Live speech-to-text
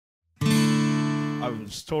I'm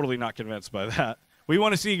just totally not convinced by that. We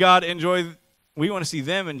want to see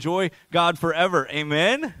them enjoy God forever.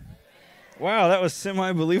 Amen? Wow, that was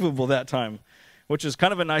semi-believable that time, which is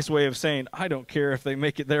kind of a nice way of saying, I don't care if they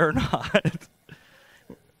make it there or not.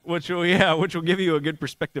 which will give you a good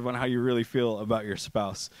perspective on how you really feel about your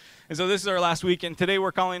spouse. And so this is our last week, and today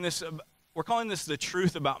we're calling this the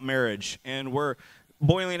truth about marriage, and we're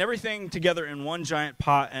boiling everything together in one giant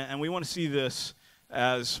pot, and we want to see this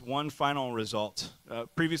as one final result.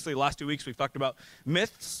 Previously, last 2 weeks, we've talked about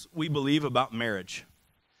myths we believe about marriage.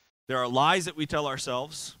 There are lies that we tell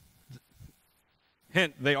ourselves.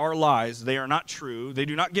 Hint, they are lies. They are not true. They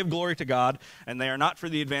do not give glory to God, and they are not for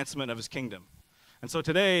the advancement of his kingdom. And so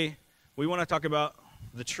today, we want to talk about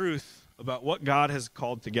the truth about what God has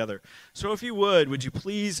called together. So if you would you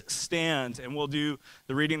please stand, and we'll do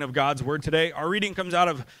the reading of God's word today. Our reading comes out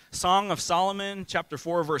of Song of Solomon, chapter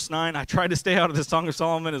 4, verse 9. I tried to stay out of the Song of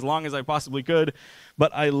Solomon as long as I possibly could,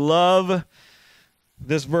 but I love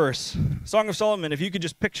this verse. Song of Solomon, if you could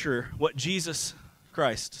just picture what Jesus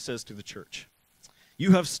Christ says to the church.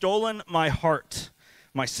 You have stolen my heart,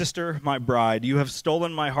 my sister, my bride. You have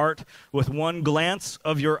stolen my heart with one glance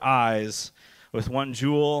of your eyes, with one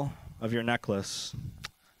jewel of your necklace.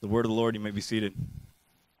 The word of the Lord. You may be seated.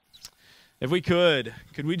 If we could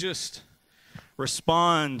we just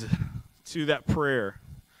respond to that prayer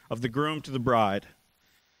of the groom to the bride?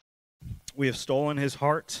 We have stolen his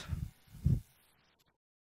heart.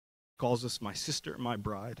 Calls us my sister, my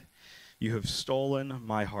bride. You have stolen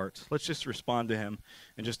my heart. Let's just respond to him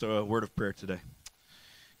in just a word of prayer today.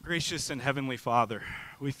 Gracious and heavenly Father,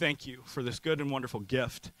 we thank you for this good and wonderful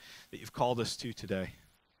gift that you've called us to today.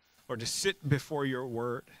 Or to sit before your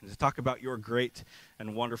word and to talk about your great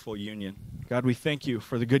and wonderful union. God, we thank you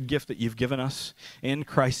for the good gift that you've given us in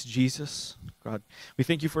Christ Jesus. God, we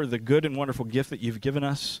thank you for the good and wonderful gift that you've given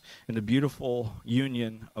us in the beautiful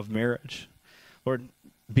union of marriage. Lord,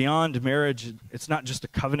 beyond marriage, it's not just a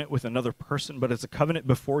covenant with another person, but it's a covenant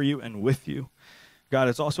before you and with you. God,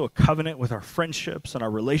 it's also a covenant with our friendships and our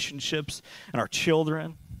relationships and our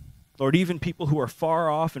children. Lord, even people who are far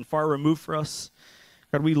off and far removed from us,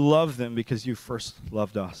 God, we love them because you first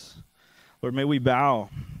loved us. Lord, may we bow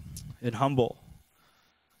in humble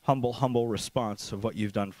response of what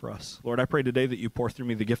you've done for us. Lord, I pray today that you pour through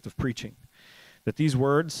me the gift of preaching, that these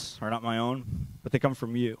words are not my own, but they come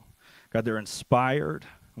from you. God, they're inspired,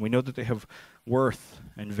 and we know that they have worth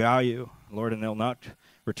and value, Lord, and they'll not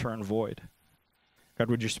return void. God,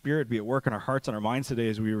 would your Spirit be at work in our hearts and our minds today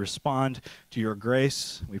as we respond to your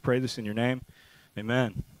grace? We pray this in your name.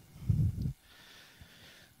 Amen.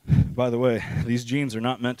 By the way, these jeans are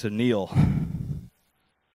not meant to kneel.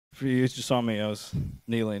 If you just saw me, I was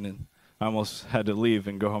kneeling, and I almost had to leave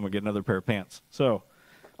and go home and get another pair of pants. So,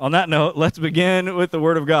 on that note, let's begin with the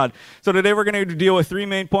Word of God. So today we're going to deal with 3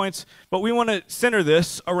 main points, but we want to center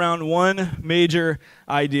this around one major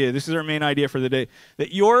idea. This is our main idea for the day,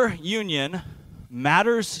 that your union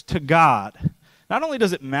matters to God. Not only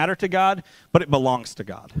does it matter to God, but it belongs to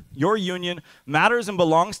God. Your union matters and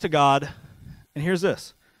belongs to God, and here's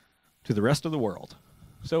this, to the rest of the world.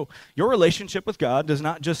 So your relationship with God does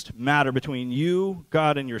not just matter between you,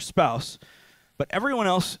 God, and your spouse, but everyone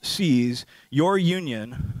else sees your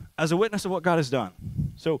union as a witness of what God has done.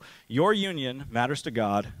 So your union matters to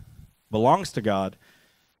God, belongs to God,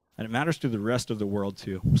 and it matters to the rest of the world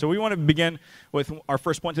too. So we want to begin with our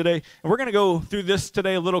first point today, and we're going to go through this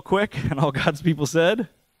today a little quick, and all God's people said,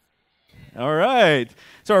 all right.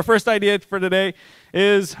 So our first idea for today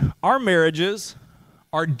is our marriages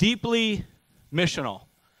are deeply missional.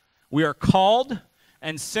 We are called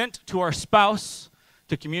and sent to our spouse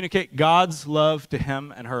to communicate God's love to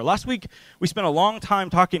him and her. Last week, we spent a long time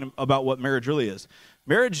talking about what marriage really is.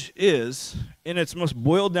 Marriage is, in its most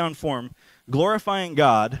boiled down form, glorifying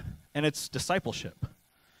God and its discipleship.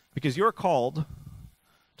 Because you're called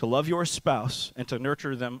to love your spouse and to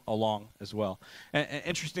nurture them along as well. And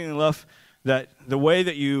interestingly enough, that the way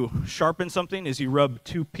that you sharpen something is you rub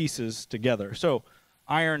 2 pieces together. So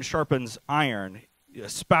iron sharpens iron. A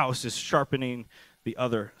spouse is sharpening the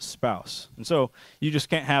other spouse. And so you just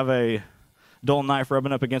can't have a dull knife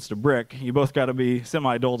rubbing up against a brick. You both got to be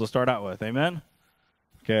semi-dull to start out with. Amen?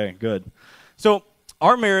 Okay, good. So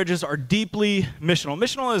our marriages are deeply missional.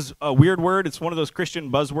 Missional is a weird word. It's one of those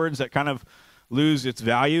Christian buzzwords that kind of lose its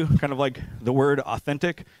value, kind of like the word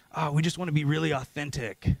authentic. Oh, we just want to be really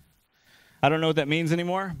authentic. I don't know what that means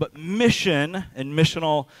anymore, but mission and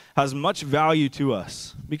missional has much value to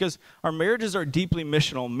us because our marriages are deeply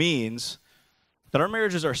missional means that our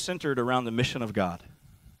marriages are centered around the mission of God.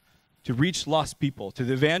 to reach lost people, to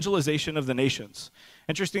the evangelization of the nations.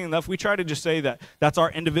 Interesting enough, we try to just say that that's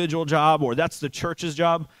our individual job or that's the church's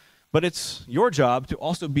job, but it's your job to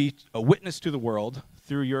also be a witness to the world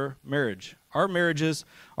through your marriage. Our marriages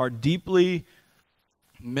are deeply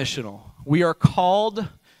missional. We are called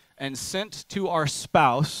and sent to our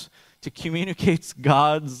spouse to communicate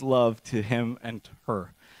God's love to him and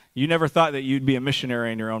her. You never thought that you'd be a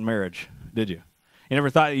missionary in your own marriage, did you? You never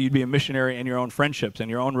thought that you'd be a missionary in your own friendships and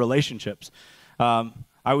your own relationships. I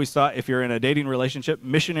always thought if you're in a dating relationship,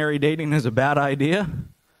 missionary dating is a bad idea.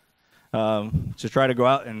 To try to go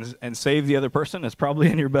out and save the other person is probably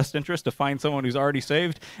in your best interest to find someone who's already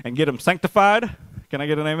saved and get them sanctified. Can I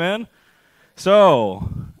get an amen? So,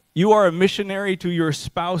 you are a missionary to your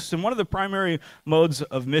spouse, and one of the primary modes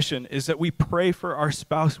of mission is that we pray for our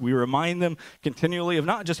spouse. We remind them continually of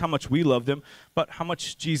not just how much we love them, but how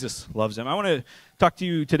much Jesus loves them. I want to talk to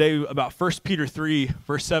you today about 1 Peter 3,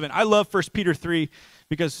 verse 7. I love 1 Peter 3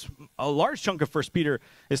 because a large chunk of 1 Peter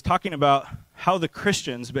is talking about how the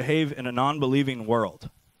Christians behave in a non-believing world.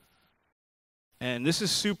 And this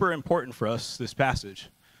is super important for us, this passage.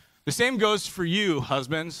 The same goes for you,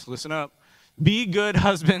 husbands. Listen up. Be good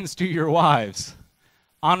husbands to your wives.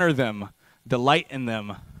 Honor them. Delight in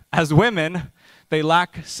them. As women, they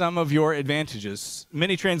lack some of your advantages.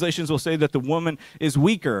 Many translations will say that the woman is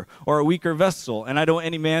weaker or a weaker vessel, and I don't want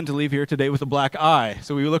any man to leave here today with a black eye.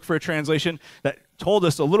 So we look for a translation that told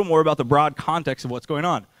us a little more about the broad context of what's going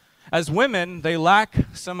on. As women, they lack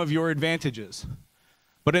some of your advantages.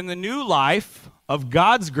 But in the new life of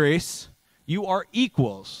God's grace, you are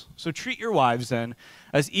equals. So treat your wives then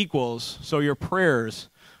as equals so your prayers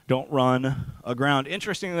don't run aground.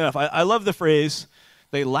 Interesting enough, I love the phrase,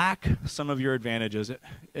 they lack some of your advantages.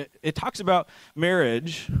 It talks about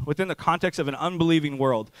marriage within the context of an unbelieving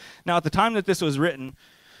world. Now, at the time that this was written,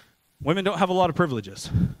 women don't have a lot of privileges.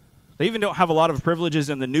 They even don't have a lot of privileges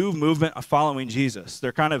in the new movement of following Jesus.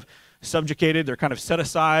 They're kind of subjugated. They're kind of set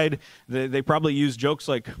aside. They probably use jokes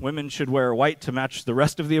like women should wear white to match the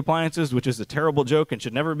rest of the appliances, which is a terrible joke and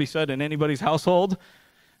should never be said in anybody's household.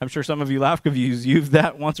 I'm sure some of you laugh because you've used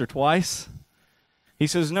that once or twice. He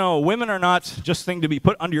says, no, women are not just thing to be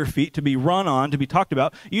put under your feet, to be run on, to be talked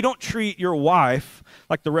about. You don't treat your wife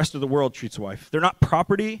like the rest of the world treats a wife. They're not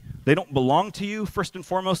property. They don't belong to you. First and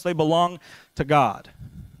foremost, they belong to God.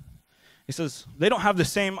 He says, they don't have the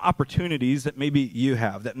same opportunities that maybe you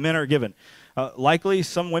have, that men are given. Likely,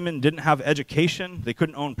 some women didn't have education. They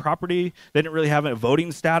couldn't own property. They didn't really have a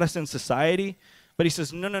voting status in society. But he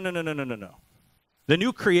says, no. The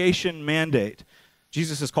new creation mandate,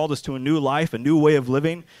 Jesus has called us to a new life, a new way of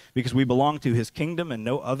living, because we belong to his kingdom and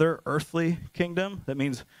no other earthly kingdom. That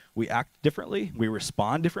means we act differently. We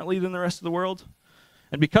respond differently than the rest of the world.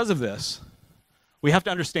 And because of this, we have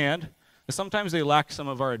to understand that sometimes they lack some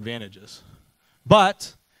of our advantages.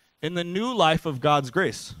 But in the new life of God's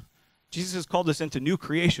grace, Jesus has called us into new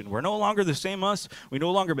creation. We're no longer the same us. We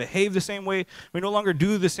no longer behave the same way. We no longer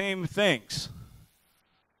do the same things.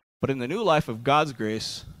 But in the new life of God's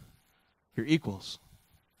grace, you're equals.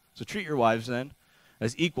 So treat your wives then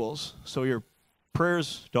as equals so your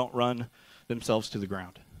prayers don't run themselves to the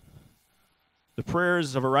ground. The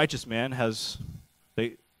prayers of a righteous man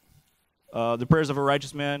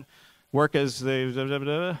work as they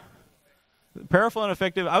powerful and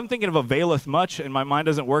effective. I'm thinking of availeth much, and my mind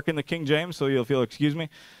doesn't work in the King James, so you'll excuse me.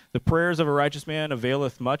 The prayers of a righteous man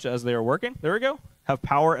availeth much as they are working. There we go. Have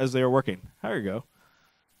power as they are working. There you go.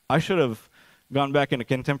 I should have gone back into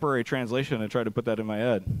contemporary translation and tried to put that in my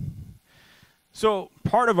head. So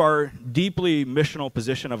part of our deeply missional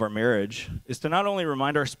position of our marriage is to not only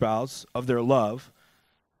remind our spouse of their love.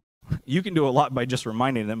 You can do a lot by just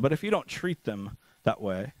reminding them, but if you don't treat them that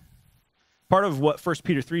way, part of what 1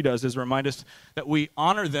 Peter 3 does is remind us that we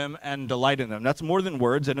honor them and delight in them. That's more than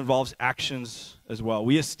words. It involves actions as well.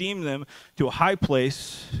 We esteem them to a high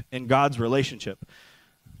place in God's relationship.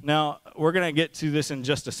 Now, we're going to get to this in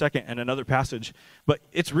just a second in another passage, but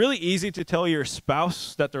it's really easy to tell your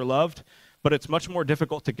spouse that they're loved, but it's much more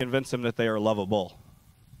difficult to convince them that they are lovable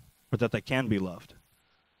or that they can be loved.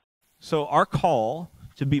 So our call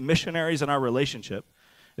to be missionaries in our relationship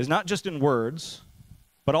is not just in words,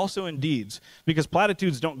 but also in deeds, because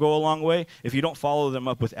platitudes don't go a long way if you don't follow them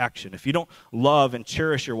up with action, if you don't love and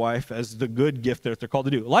cherish your wife as the good gift that they're called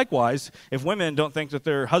to do. Likewise, if women don't think that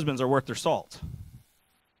their husbands are worth their salt.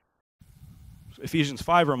 Ephesians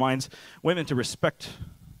 5 reminds women to respect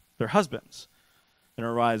their husbands and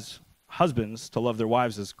reminds husbands to love their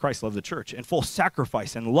wives as Christ loved the church, in full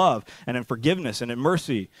sacrifice and love and in forgiveness and in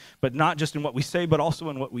mercy, but not just in what we say, but also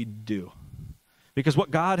in what we do. Because what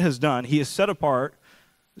God has done, he has set apart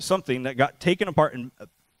something that got taken apart and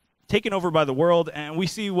taken over by the world, and we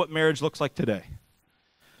see what marriage looks like today.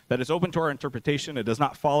 That it's open to our interpretation. It does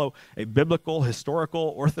not follow a biblical,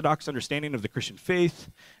 historical, orthodox understanding of the Christian faith,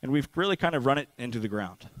 and we've really kind of run it into the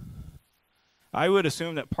ground. I would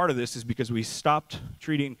assume that part of this is because we stopped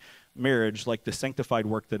treating marriage like the sanctified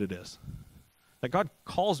work that it is. That God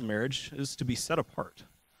calls marriage is to be set apart.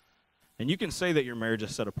 And you can say that your marriage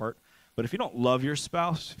is set apart, but if you don't love your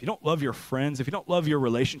spouse, if you don't love your friends, if you don't love your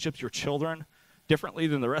relationships, your children, differently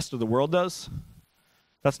than the rest of the world does,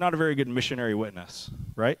 that's not a very good missionary witness,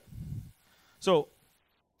 right? So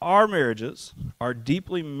our marriages are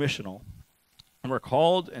deeply missional, and we're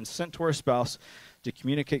called and sent to our spouse to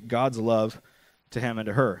communicate God's love to him and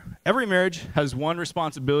to her. Every marriage has one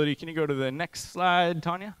responsibility. Can you go to the next slide,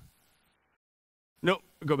 Tanya? Nope,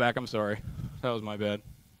 go back, I'm sorry. That was my bad.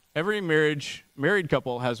 Every married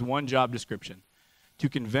couple has one job description: to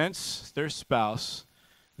convince their spouse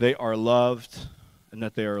they are loved and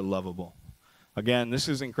that they are lovable. Again, this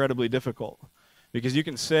is incredibly difficult because you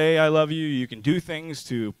can say, I love you, you can do things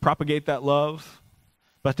to propagate that love,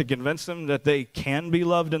 but to convince them that they can be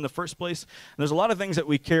loved in the first place, and there's a lot of things that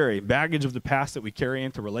we carry, baggage of the past that we carry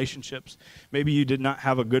into relationships. Maybe you did not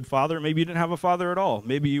have a good father. Maybe you didn't have a father at all.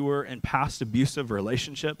 Maybe you were in past abusive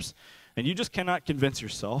relationships, and you just cannot convince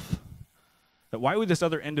yourself that why would this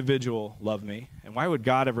other individual love me, and why would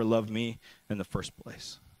God ever love me in the first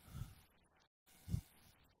place?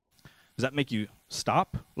 Does that make you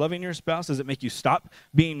stop loving your spouse? Does it make you stop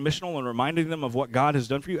being missional and reminding them of what God has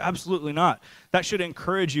done for you? Absolutely not. That should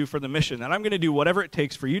encourage you for the mission. And I'm going to do whatever it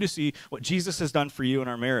takes for you to see what Jesus has done for you in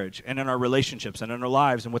our marriage and in our relationships and in our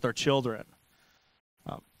lives and with our children.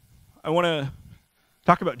 I want to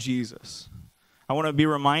talk about Jesus. I want to be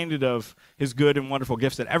reminded of his good and wonderful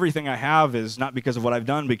gifts, that everything I have is not because of what I've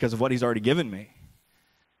done, because of what he's already given me.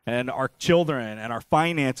 And our children and our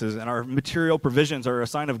finances and our material provisions are a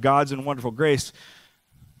sign of God's and wonderful grace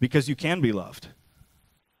because you can be loved.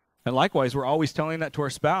 And likewise, we're always telling that to our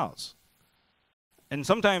spouse. And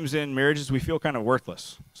sometimes in marriages, we feel kind of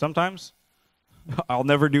worthless. Sometimes, I'll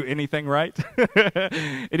never do anything right.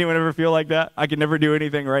 Anyone ever feel like that? I can never do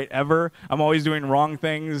anything right ever. I'm always doing wrong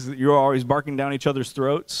things. You're always barking down each other's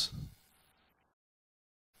throats.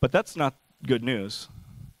 But that's not good news.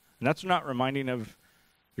 And that's not reminding of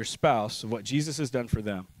your spouse of what Jesus has done for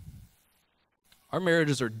them. Our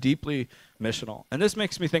marriages are deeply missional. And this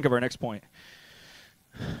makes me think of our next point.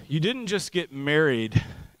 You didn't just get married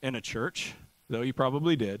in a church, though you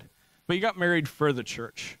probably did, but you got married for the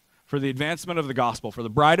church, for the advancement of the gospel, for the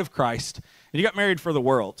bride of Christ, and you got married for the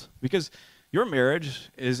world, because your marriage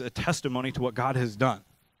is a testimony to what God has done.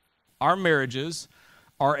 Our marriages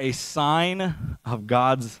are a sign of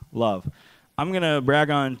God's love. I'm going to brag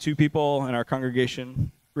on two people in our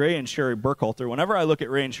congregation, Ray and Sherry Burkhalter. Whenever I look at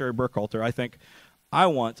Ray and Sherry Burkhalter, I think, I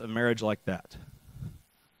want a marriage like that.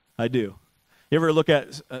 I do. You ever look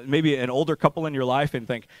at maybe an older couple in your life and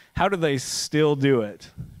think, how do they still do it?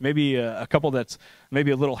 Maybe a couple that's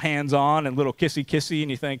maybe a little hands-on and a little kissy-kissy, and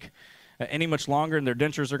you think, any much longer and their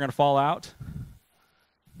dentures are going to fall out?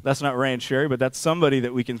 That's not Ray and Sherry, but that's somebody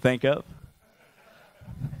that we can think of.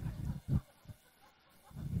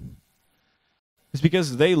 It's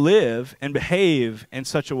because they live and behave in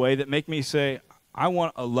such a way that make me say, I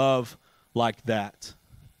want a love like that.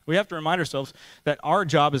 We have to remind ourselves that our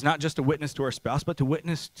job is not just to witness to our spouse, but to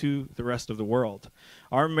witness to the rest of the world.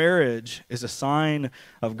 Our marriage is a sign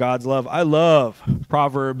of God's love. I love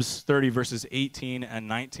Proverbs 30, verses 18 and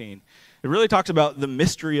 19. It really talks about the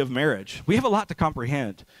mystery of marriage. We have a lot to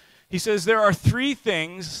comprehend. He says, there are three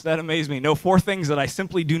things that amaze me. No, four things that I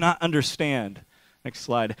simply do not understand. Next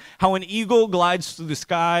slide. How an eagle glides through the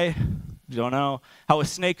sky, don't know. How a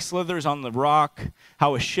snake slithers on the rock.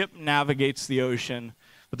 How a ship navigates the ocean.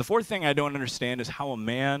 But the fourth thing I don't understand is how a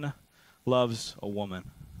man loves a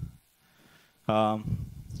woman.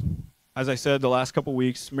 As I said the last couple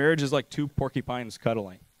weeks, marriage is like two porcupines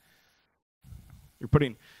cuddling. You're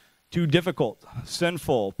putting two difficult,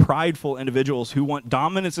 sinful, prideful individuals who want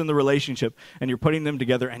dominance in the relationship, and you're putting them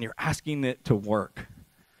together and you're asking it to work.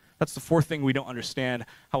 That's the fourth thing we don't understand,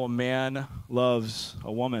 how a man loves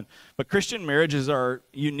a woman. But Christian marriages are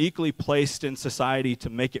uniquely placed in society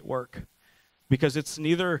to make it work, because it's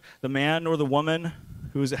neither the man nor the woman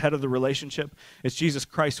who is the head of the relationship. It's Jesus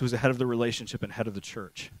Christ who is the head of the relationship and head of the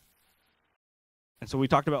church. And so we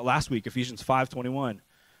talked about last week, Ephesians 5:21.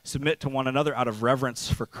 Submit to one another out of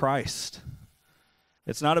reverence for Christ.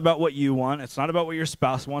 It's not about what you want. It's not about what your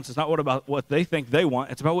spouse wants. It's not about what they think they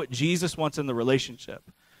want. It's about what Jesus wants in the relationship.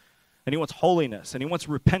 And he wants holiness, and he wants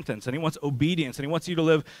repentance, and he wants obedience, and he wants you to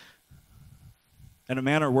live in a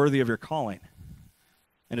manner worthy of your calling.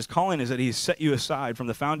 And his calling is that he's set you aside from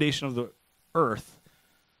the foundation of the earth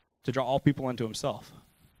to draw all people unto himself.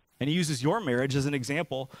 And he uses your marriage as an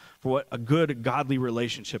example for what a good, godly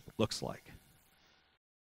relationship looks like.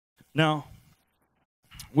 Now,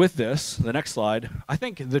 with this, the next slide, I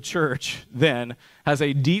think the church then has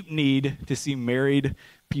a deep need to see married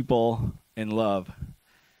people in love.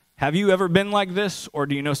 Have you ever been like this, or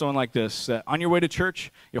do you know someone like this? On your way to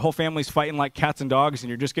church, your whole family's fighting like cats and dogs, and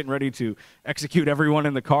you're just getting ready to execute everyone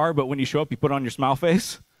in the car, but when you show up, you put on your smile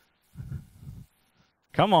face?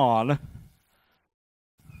 Come on.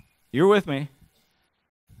 You're with me.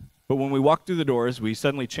 But when we walk through the doors, we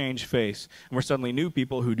suddenly change face, and we're suddenly new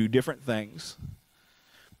people who do different things.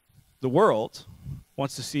 The world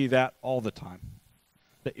wants to see that all the time,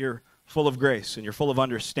 that you're full of grace, and you're full of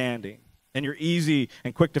understanding, and you're easy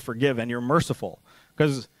and quick to forgive, and you're merciful.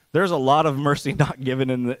 Because there's a lot of mercy not given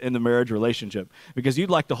in the marriage relationship, because you'd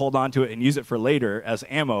like to hold on to it and use it for later as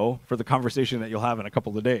ammo for the conversation that you'll have in a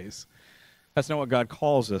couple of days. That's not what God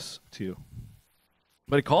calls us to.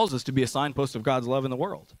 But he calls us to be a signpost of God's love in the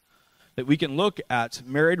world. That we can look at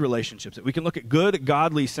married relationships, that we can look at good,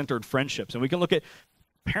 godly-centered friendships, and we can look at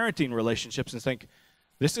parenting relationships and think,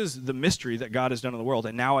 this is the mystery that God has done in the world,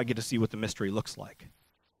 and now I get to see what the mystery looks like.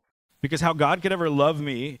 Because how God could ever love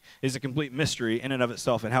me is a complete mystery in and of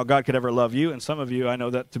itself, and how God could ever love you, and some of you, I know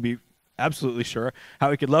that to be absolutely sure,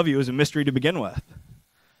 how he could love you is a mystery to begin with.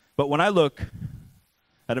 But when I look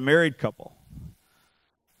at a married couple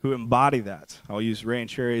who embody that, I'll use Ray and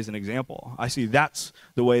Sherry as an example, I see that's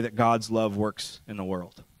the way that God's love works in the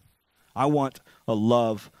world. I want a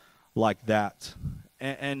love like that.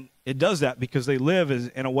 And it does that because they live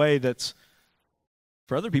in a way that's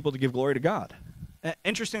for other people to give glory to God.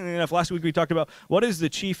 Interestingly enough, last week we talked about what is the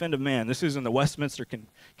chief end of man. This is in the Westminster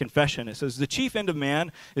Confession. It says, the chief end of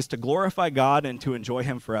man is to glorify God and to enjoy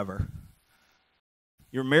him forever.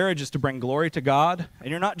 Your marriage is to bring glory to God, and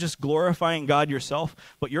you're not just glorifying God yourself,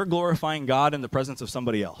 but you're glorifying God in the presence of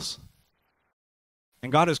somebody else.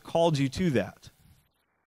 And God has called you to that.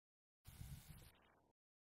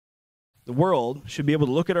 The world should be able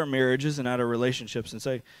to look at our marriages and at our relationships and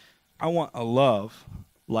say, I want a love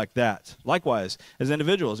like that. Likewise, as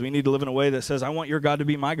individuals, we need to live in a way that says, I want your God to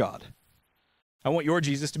be my God. I want your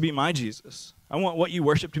Jesus to be my Jesus. I want what you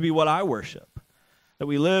worship to be what I worship. That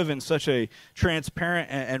we live in such a transparent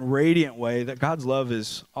and radiant way that God's love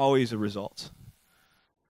is always a result.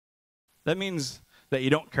 That means that you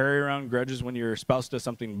don't carry around grudges when your spouse does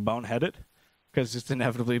something boneheaded, because it's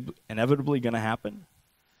inevitably going to happen.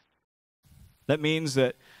 That means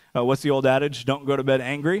that, what's the old adage, don't go to bed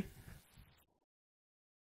angry?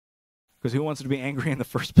 Because who wants to be angry in the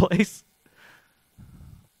first place?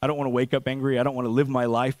 I don't want to wake up angry. I don't want to live my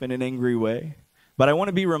life in an angry way. But I want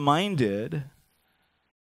to be reminded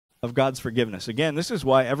of God's forgiveness. Again, this is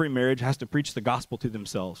why every marriage has to preach the gospel to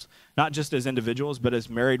themselves, not just as individuals, but as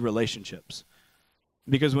married relationships.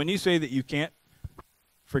 Because when you say that you can't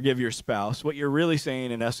forgive your spouse, what you're really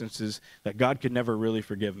saying in essence is that God could never really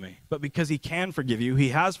forgive me. But because he can forgive you, he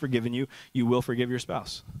has forgiven you, you will forgive your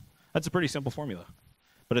spouse. That's a pretty simple formula.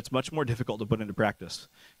 But it's much more difficult to put into practice.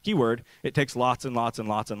 Keyword, it takes lots and lots and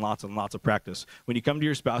lots and lots and lots of practice. When you come to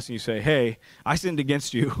your spouse and you say, hey, I sinned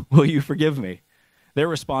against you, will you forgive me? Their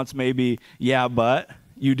response may be, yeah, but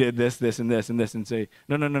you did this, this, and this, and this, and say,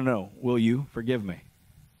 no, will you forgive me?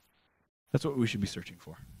 That's what we should be searching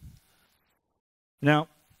for. Now,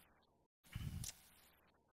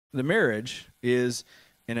 the marriage is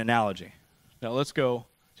an analogy. Now let's go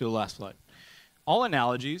to the last slide. All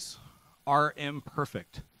analogies are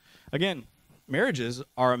imperfect. Again, marriages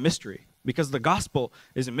are a mystery because the gospel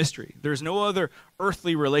is a mystery. There's no other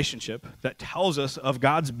earthly relationship that tells us of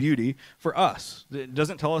God's beauty for us. It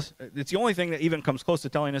doesn't tell us, it's the only thing that even comes close to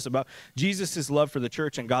telling us about Jesus' love for the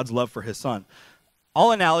church and God's love for his son.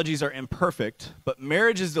 All analogies are imperfect, but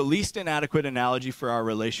marriage is the least inadequate analogy for our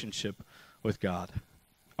relationship with God.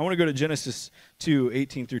 I want to go to Genesis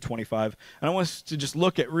 2:18 through 25, and I want us to just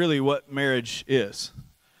look at really what marriage is.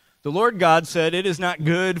 The Lord God said, it is not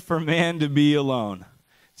good for man to be alone.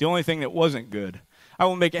 It's the only thing that wasn't good. I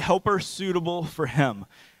will make a helper suitable for him.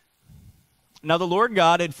 Now the Lord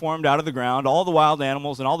God had formed out of the ground all the wild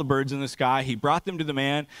animals and all the birds in the sky. He brought them to the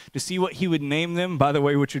man to see what he would name them, by the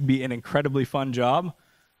way, which would be an incredibly fun job.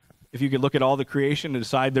 If you could look at all the creation and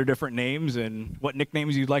decide their different names and what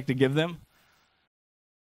nicknames you'd like to give them.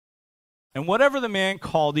 And whatever the man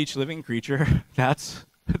called each living creature, that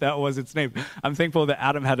was its name. I'm thankful that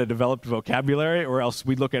Adam had a developed vocabulary, or else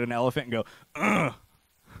we'd look at an elephant and go, ugh.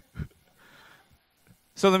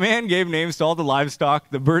 So the man gave names to all the livestock,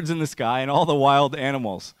 the birds in the sky, and all the wild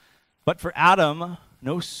animals. But for Adam,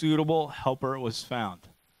 no suitable helper was found.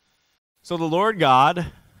 So the Lord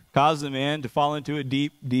God caused the man to fall into a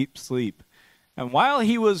deep, deep sleep. And while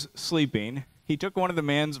he was sleeping, he took one of the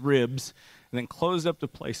man's ribs and then closed up the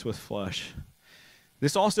place with flesh.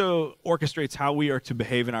 This also orchestrates how we are to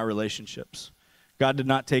behave in our relationships. God did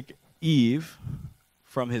not take Eve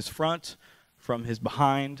from his front, from his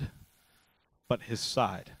behind, but his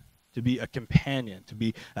side, to be a companion, to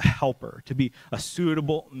be a helper, to be a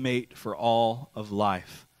suitable mate for all of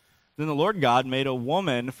life. Then the Lord God made a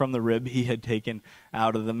woman from the rib he had taken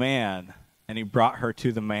out of the man, and he brought her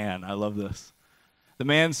to the man. I love this. The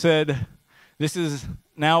man said, "This is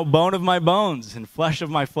now bone of my bones and flesh of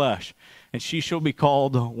my flesh, and she shall be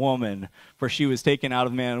called woman, for she was taken out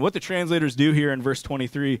of man." What the translators do here in verse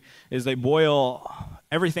 23 is they boil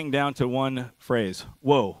everything down to one phrase.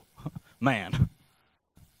 Whoa, man.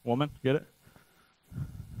 Woman, get it?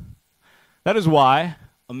 That is why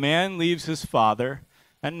a man leaves his father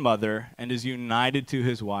and mother and is united to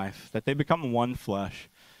his wife, that they become one flesh.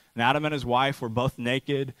 And Adam and his wife were both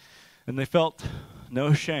naked, and they felt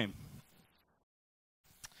no shame.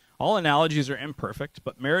 All analogies are imperfect,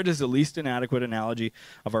 but marriage is the least inadequate analogy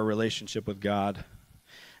of our relationship with God.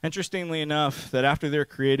 Interestingly enough, that after they're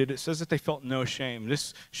created, it says that they felt no shame.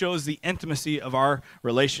 This shows the intimacy of our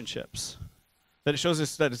relationships, that it shows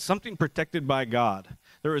us that it's something protected by God.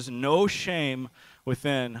 There is no shame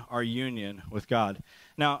within our union with God.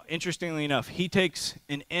 Now, interestingly enough, he takes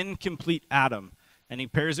an incomplete Adam and he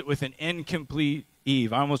pairs it with an incomplete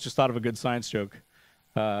Eve. I almost just thought of a good science joke.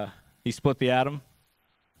 He split the atom.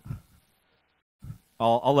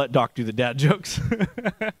 I'll let Doc do the dad jokes.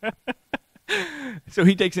 So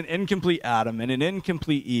he takes an incomplete Adam and an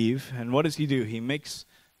incomplete Eve, and what does he do? He makes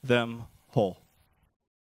them whole.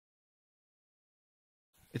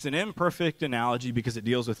 It's an imperfect analogy because it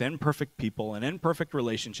deals with imperfect people and imperfect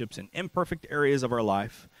relationships and imperfect areas of our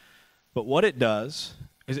life. But what it does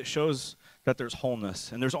is it shows that there's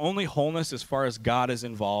wholeness. And there's only wholeness as far as God is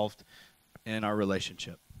involved in our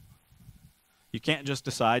relationship. You can't just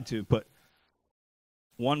decide to put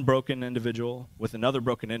one broken individual with another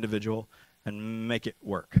broken individual and make it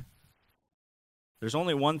work. There's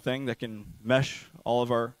only one thing that can mesh all of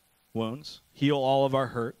our wounds, heal all of our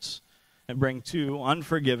hurts, and bring two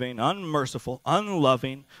unforgiving, unmerciful,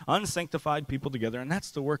 unloving, unsanctified people together, and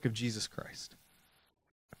that's the work of Jesus Christ.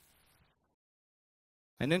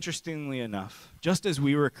 And interestingly enough, just as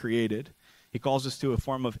we were created, he calls us to a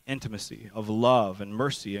form of intimacy, of love and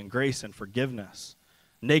mercy and grace and forgiveness,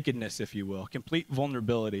 nakedness, if you will, complete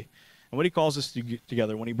vulnerability. And what he calls us to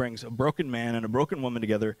together, when he brings a broken man and a broken woman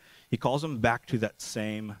together, he calls them back to that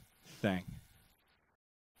same thing.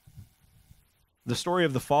 The story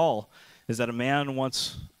of the fall is that a man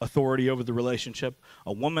wants authority over the relationship,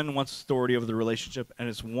 a woman wants authority over the relationship, and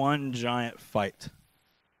it's one giant fight.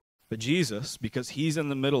 But Jesus, because he's in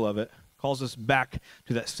the middle of it, calls us back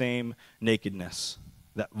to that same nakedness,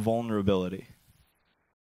 that vulnerability.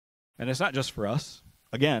 And it's not just for us.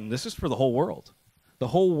 Again, this is for the whole world. The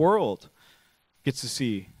whole world gets to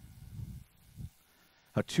see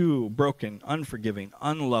how two broken, unforgiving,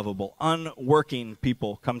 unlovable, unworking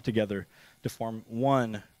people come together to form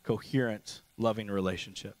one coherent, loving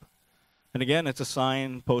relationship. And again, it's a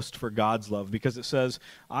signpost for God's love because it says,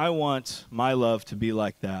 I want my love to be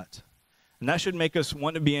like that. And that should make us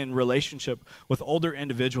want to be in relationship with older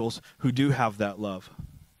individuals who do have that love.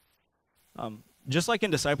 Just like in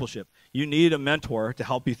discipleship, you need a mentor to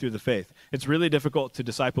help you through the faith. It's really difficult to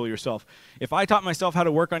disciple yourself. If I taught myself how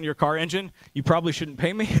to work on your car engine, you probably shouldn't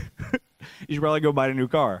pay me. You should probably go buy a new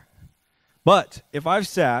car. But if I've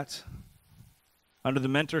sat under the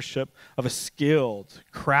mentorship of a skilled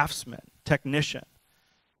craftsman, technician,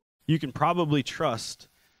 you can probably trust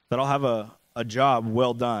that I'll have a job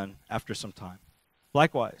well done after some time.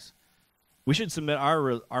 Likewise, we should submit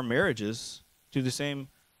our marriages to the same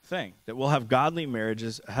thing, that we'll have godly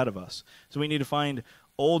marriages ahead of us. So we need to find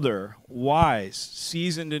older, wise,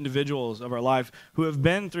 seasoned individuals of our life who have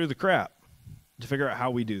been through the crap to figure out how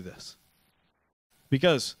we do this.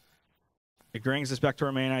 Because it brings us back to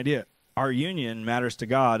our main idea. Our union matters to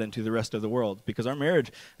God and to the rest of the world because our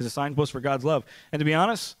marriage is a signpost for God's love. And to be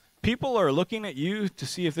honest, people are looking at you to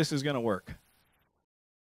see if this is going to work.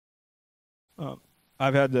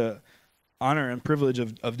 I've had the honor and privilege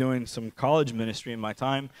of doing some college ministry in my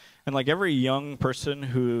time. And like every young person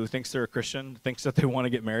who thinks they're a Christian, thinks that they want to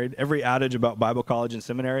get married, every adage about Bible college and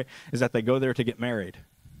seminary is that they go there to get married.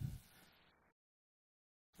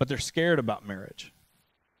 But they're scared about marriage.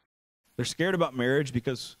 They're scared about marriage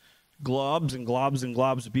because globs and globs and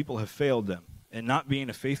globs of people have failed them in not being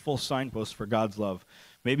a faithful signpost for God's love.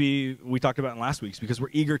 Maybe we talked about in last week's because we're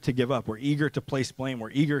eager to give up. We're eager to place blame. We're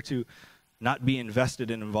eager to not be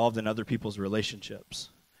invested and involved in other people's relationships.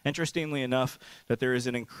 Interestingly enough, that there is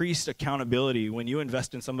an increased accountability when you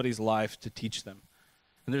invest in somebody's life to teach them.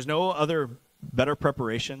 And there's no other better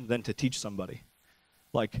preparation than to teach somebody.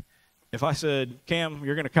 Like, if I said, Cam,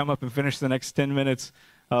 you're going to come up and finish the next 10 minutes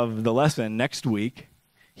of the lesson next week,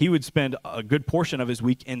 he would spend a good portion of his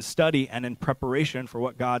week in study and in preparation for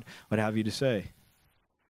what God would have you to say.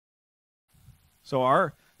 So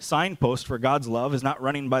our signpost for God's love is not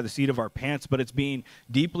running by the seat of our pants, but it's being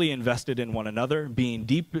deeply invested in one another, being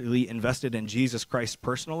deeply invested in Jesus Christ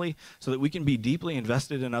personally, so that we can be deeply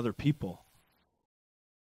invested in other people.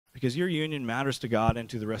 Because your union matters to God and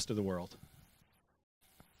to the rest of the world.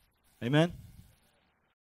 Amen?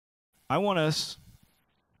 I want us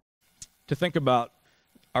to think about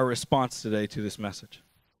our response today to this message.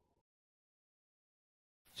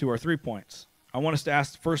 To our 3 points. I want us to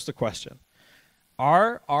ask first the question: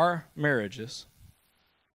 are our marriages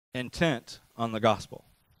intent on the gospel?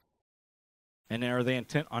 And are they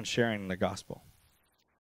intent on sharing the gospel?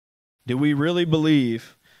 Do we really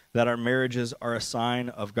believe that our marriages are a sign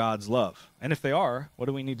of God's love? And if they are, what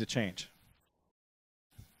do we need to change?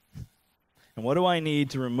 And what do I need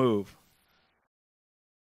to remove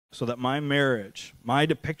so that my marriage, my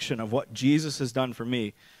depiction of what Jesus has done for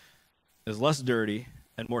me, is less dirty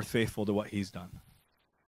and more faithful to what he's done?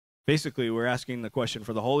 Basically, we're asking the question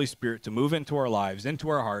for the Holy Spirit to move into our lives, into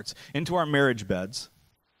our hearts, into our marriage beds,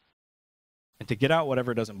 and to get out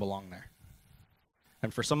whatever doesn't belong there.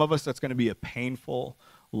 And for some of us, that's going to be a painful,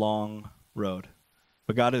 long road.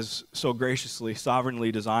 But God has so graciously,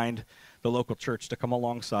 sovereignly designed the local church to come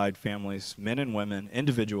alongside families, men and women,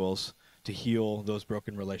 individuals, to heal those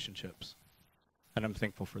broken relationships. And I'm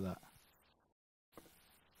thankful for that.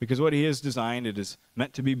 Because what he has designed, it is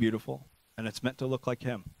meant to be beautiful, and it's meant to look like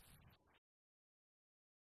him.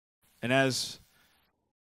 And as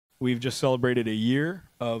we've just celebrated a year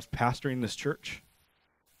of pastoring this church,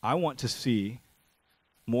 I want to see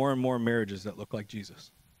more and more marriages that look like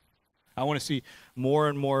Jesus. I want to see more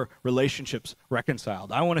and more relationships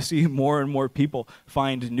reconciled. I want to see more and more people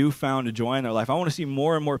find newfound joy in their life. I want to see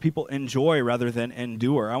more and more people enjoy rather than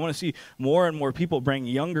endure. I want to see more and more people bring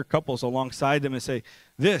younger couples alongside them and say,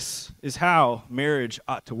 this is how marriage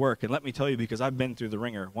ought to work. And let me tell you, because I've been through the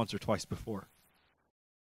ringer once or twice before.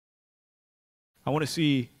 I want to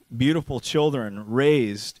see beautiful children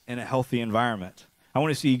raised in a healthy environment. I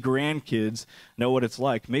want to see grandkids know what it's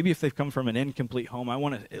like. Maybe if they've come from an incomplete home, I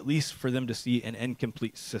want to at least for them to see an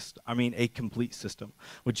incomplete system. A complete system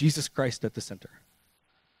with Jesus Christ at the center.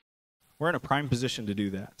 We're in a prime position to do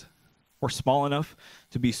that. We're small enough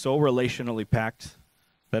to be so relationally packed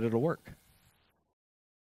that it'll work.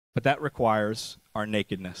 But that requires our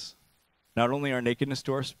nakedness. Not only our nakedness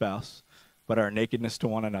to our spouse, but our nakedness to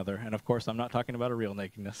one another. And of course, I'm not talking about a real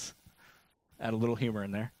nakedness. Add a little humor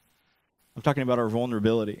in there. I'm talking about our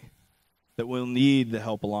vulnerability, that we'll need the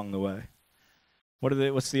help along the way.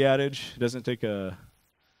 What's the adage? It doesn't take a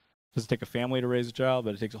family to raise a child,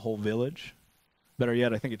 but it takes a whole village. Better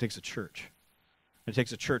yet, I think it takes a church. It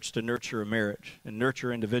takes a church to nurture a marriage and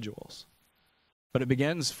nurture individuals. But it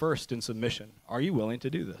begins first in submission. Are you willing to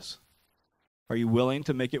do this? Are you willing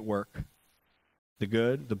to make it work? The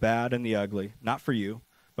good, the bad, and the ugly, not for you,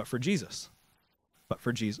 but for Jesus. But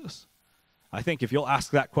for Jesus. I think if you'll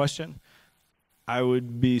ask that question, I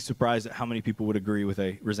would be surprised at how many people would agree with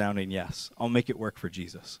a resounding yes. I'll make it work for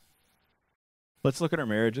Jesus. Let's look at our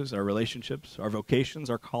marriages, our relationships, our vocations,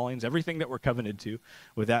 our callings, everything that we're covenanted to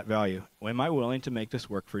with that value. Am I willing to make this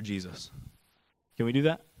work for Jesus? Can we do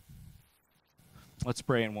that? Let's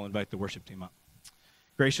pray and we'll invite the worship team up.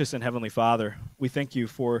 Gracious and Heavenly Father, we thank you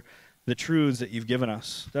for the truths that you've given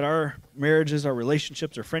us, that our marriages, our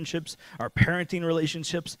relationships, our friendships, our parenting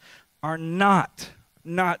relationships are not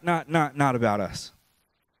about us,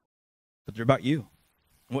 but they're about you,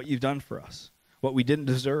 what you've done for us, what we didn't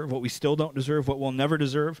deserve, what we still don't deserve, what we'll never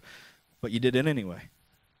deserve, but you did it anyway.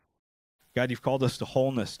 God, you've called us to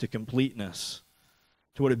wholeness, to completeness,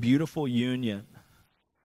 to what a beautiful union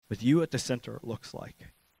with you at the center looks like.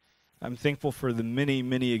 I'm thankful for the many,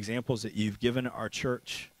 many examples that you've given our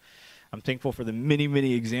church. I'm thankful for the many,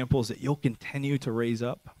 many examples that you'll continue to raise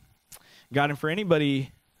up. God, and for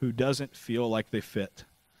anybody who doesn't feel like they fit,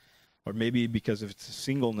 or maybe because of its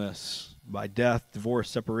singleness, by death, divorce,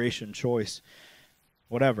 separation, choice,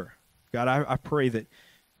 whatever. God, I pray that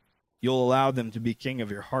you'll allow them to be king of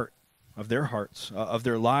your heart, of their hearts, of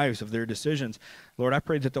their lives, of their decisions. Lord, I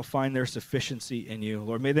pray that they'll find their sufficiency in you.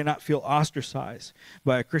 Lord, may they not feel ostracized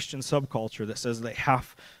by a Christian subculture that says they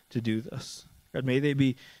have to do this. God, may they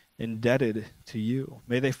be indebted to you.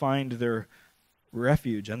 May they find their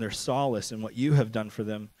refuge and their solace in what you have done for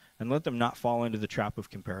them and let them not fall into the trap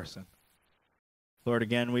of comparison. Lord,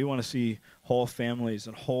 again, we want to see whole families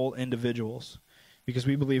and whole individuals because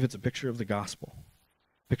we believe it's a picture of the gospel,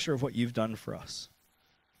 a picture of what you've done for us.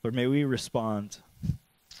 Lord, may we respond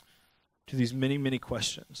to these many, many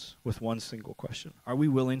questions with one single question. Are we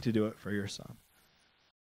willing to do it for your Son?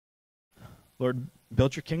 Lord,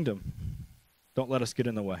 build your kingdom. Don't let us get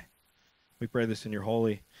in the way. We pray this in your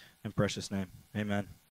holy and precious name. Amen.